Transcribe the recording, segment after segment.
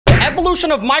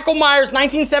Evolution of Michael Myers,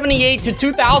 1978 to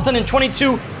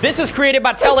 2022. This is created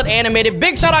by Tell It Animated.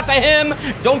 Big shout out to him.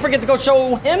 Don't forget to go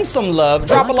show him some love.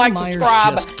 Drop a like,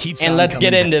 subscribe, and let's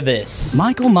get into this.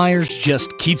 Michael Myers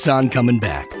just keeps on coming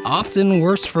back, often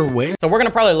worse for wear. So we're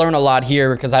gonna probably learn a lot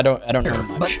here because I don't know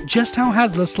much. But just how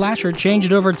has the slasher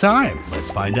changed over time? Let's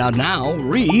find out now.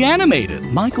 Reanimated.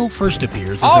 Michael first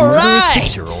appears as a murderous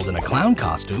 6-year-old in a clown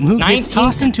costume who gets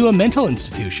tossed into a mental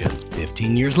institution.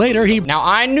 15 years later, he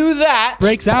I knew that.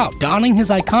 Breaks out, donning his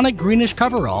iconic greenish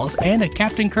coveralls and a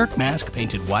Captain Kirk mask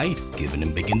painted white, giving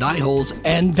him big eye holes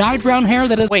and dyed brown hair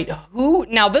that is— Wait, who?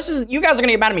 Now this is— you guys are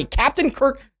gonna get mad at me. Captain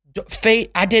Kirk face—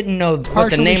 I didn't know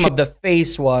what the name of the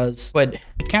face was, but—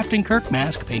 Captain Kirk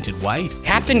mask painted white.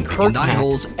 Captain Kirk eye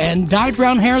holes and dyed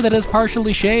brown hair that is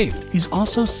partially shaved. He's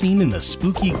also seen in a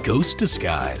spooky ghost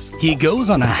disguise. He goes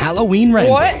on a Halloween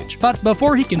rampage. But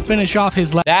before he can finish off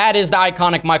his that is the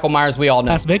iconic Michael Myers we all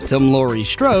know. Last victim, Laurie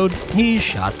Strode, he's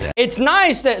shot dead. It's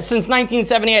nice that since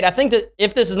 1978, I think that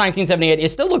if this is 1978, it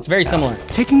still looks very similar.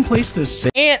 Taking place the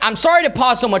same— And I'm sorry to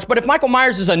pause so much, but if Michael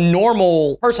Myers is a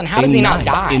normal person, how does he not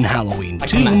die? In Halloween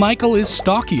 2, Michael is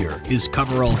stockier. His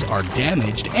coveralls are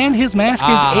damaged and his mask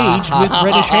is aged with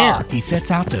reddish hair. He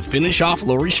sets out to finish off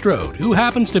Laurie Strode, who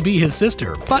happens to be his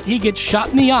sister, but he gets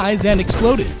shot in the eyes and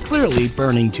exploded, clearly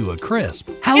burning to a crisp.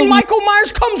 And Michael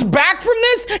Myers comes back from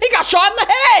this? He got shot in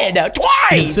the head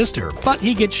twice! His sister, but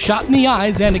he gets shot in the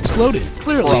eyes and exploded,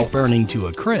 clearly burning to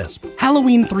a crisp.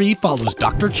 Halloween 3 follows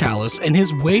Dr. Chalice and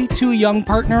his way too young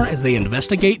partner as they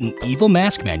investigate an evil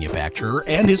mask manufacturer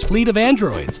and his fleet of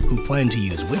androids, who plan to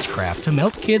use witchcraft to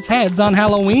melt kids' heads on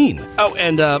Halloween. Oh,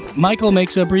 and Michael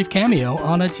makes a brief cameo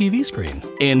on a TV screen.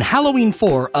 In Halloween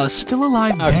 4, a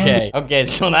still-alive bandit— Okay,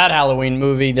 so that Halloween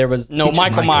movie, there was no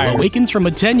Michael Myers. Awakens from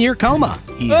a 10-year coma.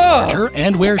 He's larger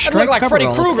and wears striped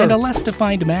coveralls and a less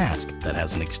defined mask that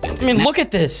has an extended— I mean, look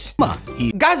at this.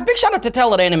 Guys, big shout out to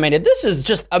Tell It Animated. This is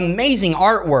just amazing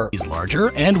artwork. He's larger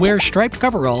and wears striped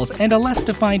coveralls and a less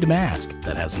defined mask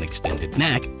that has an extended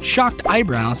neck, shocked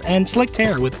eyebrows, and slicked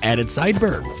hair with added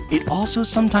sideburns. It also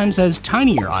sometimes has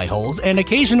tinier eye holes and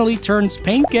occasionally turns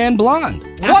pink and blonde.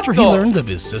 After he learns of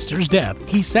his sister's death,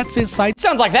 he sets his sights—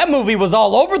 Sounds like that movie was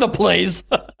all over the place.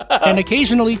 And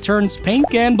occasionally turns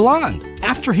pink and blonde.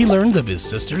 After he learns of his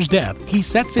sister's death, he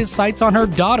sets his sights on her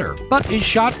daughter, but is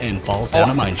shot and falls down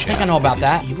a mine shaft. I think I know about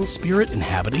that. Evil spirit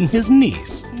inhabiting his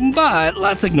niece. But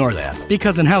let's ignore that,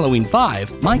 because in Halloween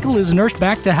 5, Michael is nursed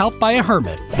back to health by a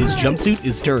hermit. His jumpsuit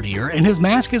is dirtier, and his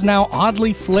mask is now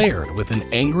oddly flared with an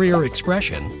angrier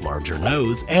expression, larger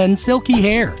nose, and silky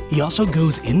hair. He also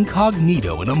goes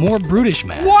incognito in a more brutish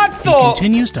mask. What the— He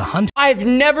continues to hunt— I've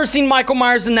never seen Michael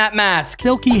Myers in that mask.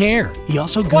 Silky hair. He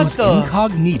also goes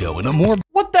incognito in a more—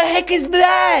 What the heck is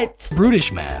that?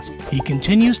 Brutish mask. He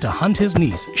continues to hunt his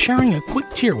niece, sharing a quick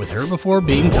tear with her before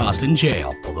being tossed in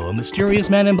jail. Although a mysterious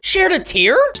man in— Shared a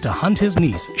tear? To hunt his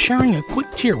niece, sharing a quick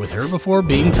tear with her before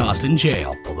being tossed in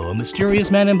jail. Although a mysterious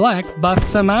man in black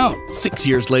busts him out. 6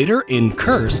 years later, in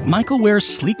Curse, Michael wears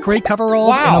sleek gray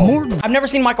coveralls and a more— I've never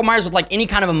seen Michael Myers with like any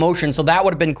kind of emotion, so that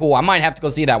would have been cool. I might have to go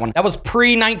see that one. That was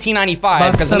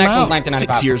pre-1995, because the next one's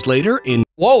 1995. 6 years later, in—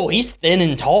 Whoa, he's thin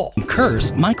and tall. In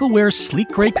Curse, Michael wears sleek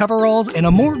gray coveralls and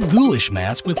a more ghoulish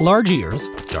mask with large ears,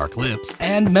 dark lips,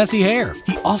 and messy hair.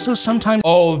 He also sometimes—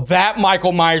 Oh, that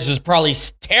Michael Myers is probably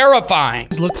terrifying.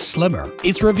 Looks slimmer.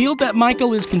 It's revealed that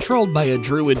Michael is controlled by a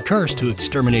druid curse to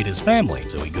exterminate his family,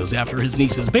 so he goes after his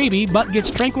niece's baby, but gets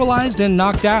tranquilized and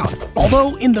knocked out.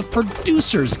 Although in the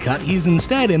producer's cut, he's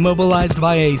instead immobilized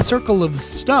by a circle of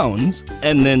stones,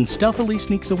 and then stealthily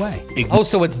sneaks away. Oh,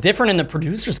 so it's different in the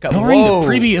producer's cut. Ignoring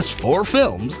the previous 4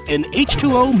 films, in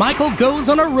H2O, Michael goes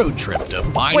on a road trip to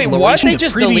find— Wait, what? They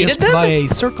just deleted them? By a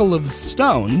circle of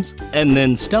stones, and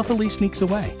then stealthily sneaks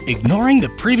away. Ignoring the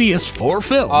previous 4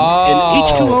 films, in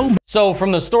H2O— So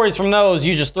from the stories from those,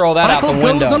 you just throw that out the window.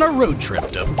 Michael goes on a road trip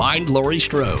to find Laurie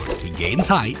Strode. He gains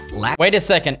height— Wait a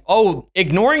second. Oh,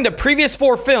 ignoring the previous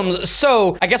 4 films,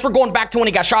 so I guess we're going back to when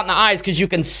he got shot in the eyes, because you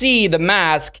can see the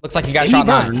mask. Looks like he got shot in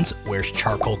the eyes. Burns wears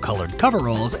charcoal-colored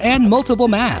coveralls and multiple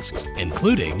masks,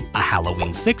 including a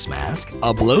Halloween 6 mask,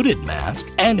 a bloated mask,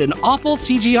 and an awful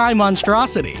CGI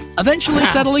monstrosity, eventually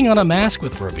settling on a mask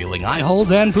with revealing eye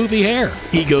holes and poofy hair.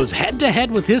 He goes head-to-head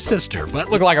with his sister, but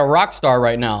look like a rock star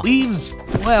right now. Leaves,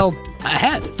 well,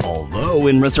 ahead. Although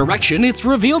in Resurrection, it's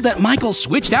revealed that Michael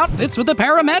switched outfits with a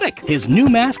paramedic. His new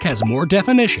mask has more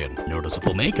definition,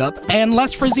 noticeable makeup, and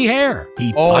less frizzy hair.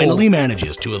 He finally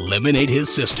manages to eliminate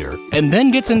his sister, and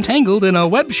then gets entangled in a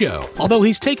web show. Although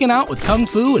he's taken out with kung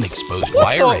fu and exposed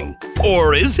wiring.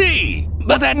 Or is he?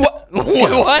 But that—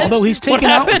 What? Although he's taken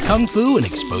out with kung fu and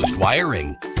exposed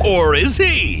wiring. Or is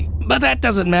he? But that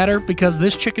doesn't matter because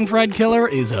this chicken fried killer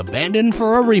is abandoned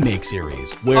for a remake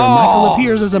series where Michael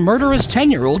appears as a murderous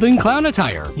 10-year-old in clown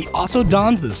attire. He also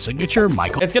dons the signature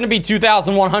Michael. It's gonna be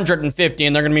 2,150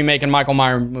 and they're gonna be making Michael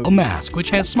Myers movie. Mask,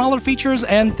 which has smaller features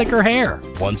and thicker hair.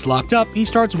 Once locked up, he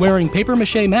starts wearing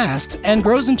papier-mâché masks and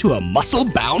grows into a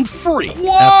muscle-bound freak.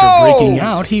 Whoa! After breaking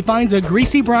out, he finds a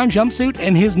greasy brown jumpsuit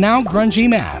and his now grungy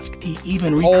mask. He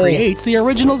even recreates the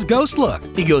original's ghost look.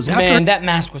 He goes after that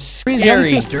mask was his young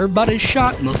scary. sister, but is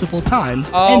shot multiple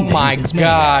times. Oh my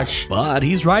gosh. But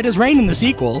he's right as rain in the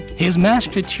sequel. His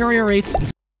mask deteriorates,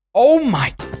 Oh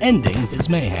my. ending his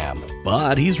mayhem.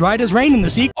 But he's right as rain in the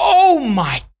sequel. Oh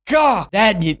my God.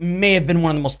 That may have been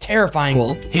one of the most terrifying.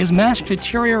 His mask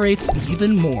deteriorates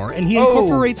even more, and he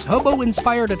incorporates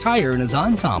hobo-inspired attire in his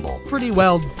ensemble, pretty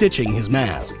well ditching his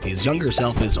mask. His younger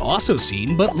self is also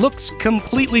seen, but looks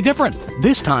completely different.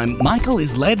 This time, Michael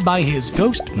is led by his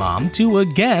ghost mom to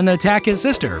again attack his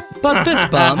sister. But this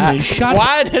bum is shot.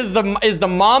 Why is the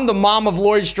mom of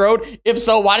Laurie Strode? If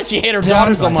so, why does she hate her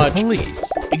daughter so much? Police.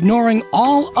 Ignoring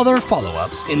all other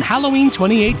follow-ups, in Halloween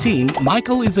 2018,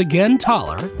 Michael is again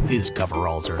taller, his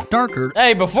coveralls are darker.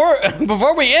 Hey, before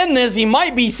we end this, he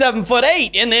might be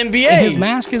 7'8" in the NBA. And his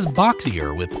mask is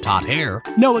boxier with taut hair,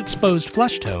 no exposed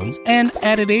flesh tones, and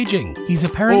added aging. He's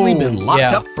apparently been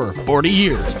locked up for 40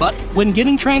 years, but when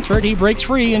getting transferred, he breaks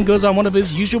free and goes on one of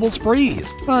his usual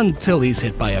sprees until he's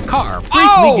hit by a car,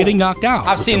 briefly getting knocked out.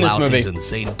 I've seen this movie. His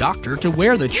insane doctor to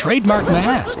wear the trademark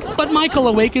mask. But Michael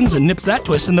awakens and nips that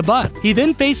twist in the bud. He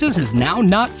then faces his now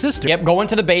not sister. Yep, go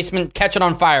into the basement, catch it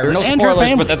on fire. No and her spoilers,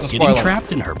 family, but that's a spoiler. Getting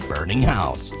trapped in her burning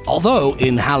house. Although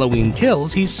in Halloween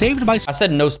Kills, he's saved by I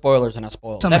said no spoilers and I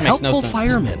spoiled. some That makes no helpful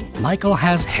sense. firemen. Michael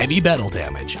has heavy battle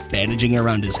damage, bandaging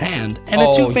around his hand, and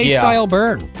a Two-Face style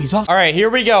burn. He's also All right, here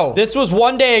we go. This was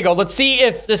one day ago. Let's see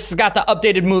if this has got the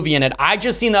updated movie in it. I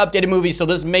just seen the updated movie, so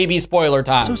this may be spoiler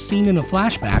time. seen in a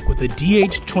flashback with a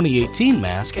DH 2018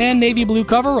 mask and navy blue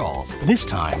coveralls. This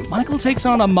time, Michael takes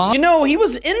on a mob. You know, he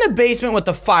was in the basement with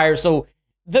the fire, so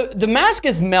the mask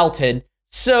is melted,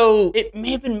 so it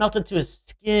may have been melted to his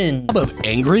skin. Of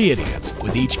angry idiots,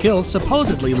 with each kill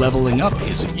supposedly leveling up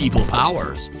his evil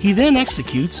powers. He then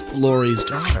executes Laurie's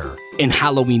daughter. In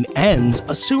Halloween Ends,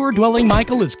 a sewer-dwelling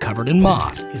Michael is covered in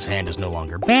moss. His hand is no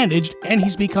longer bandaged, and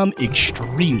he's become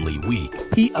extremely weak.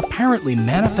 He apparently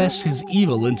manifests his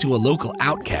evil into a local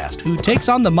outcast who takes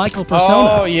on the Michael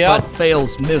persona, but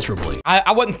fails miserably.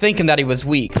 I wasn't thinking that he was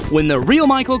weak. When the real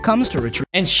Michael comes to retrieve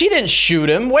and she didn't shoot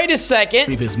him. Wait a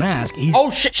second. his mask, he's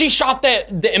she shot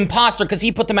the imposter because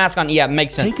he put the mask on. Yeah, it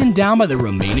makes sense. taken down by the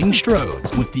remaining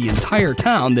Strodes, with the entire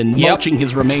town then mulching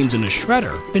his remains in a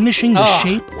shredder, finishing the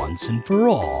shape once and for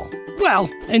all. Well,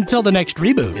 until the next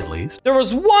reboot, at least. There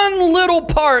was one little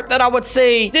part that I would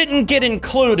say didn't get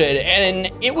included,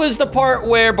 and it was the part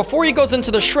where before he goes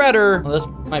into the shredder, well, this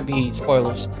might be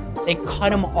spoilers, they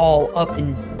cut him all up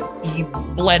and he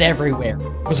bled everywhere.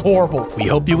 It was horrible. We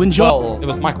hope you enjoy. Well, it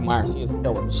was Michael Myers. He's a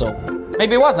killer, so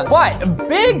maybe it wasn't. But a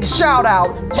big shout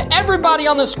out to everybody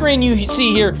on the screen you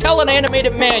see here. Tell an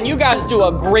Animated Man, you guys do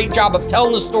a great job of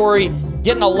telling the story,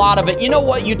 getting a lot of it. You know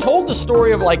what? You told the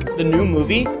story of like the new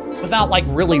movie without like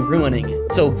really ruining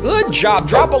it. So good job.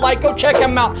 Drop a like, go check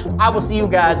him out. I will see you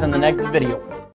guys in the next video.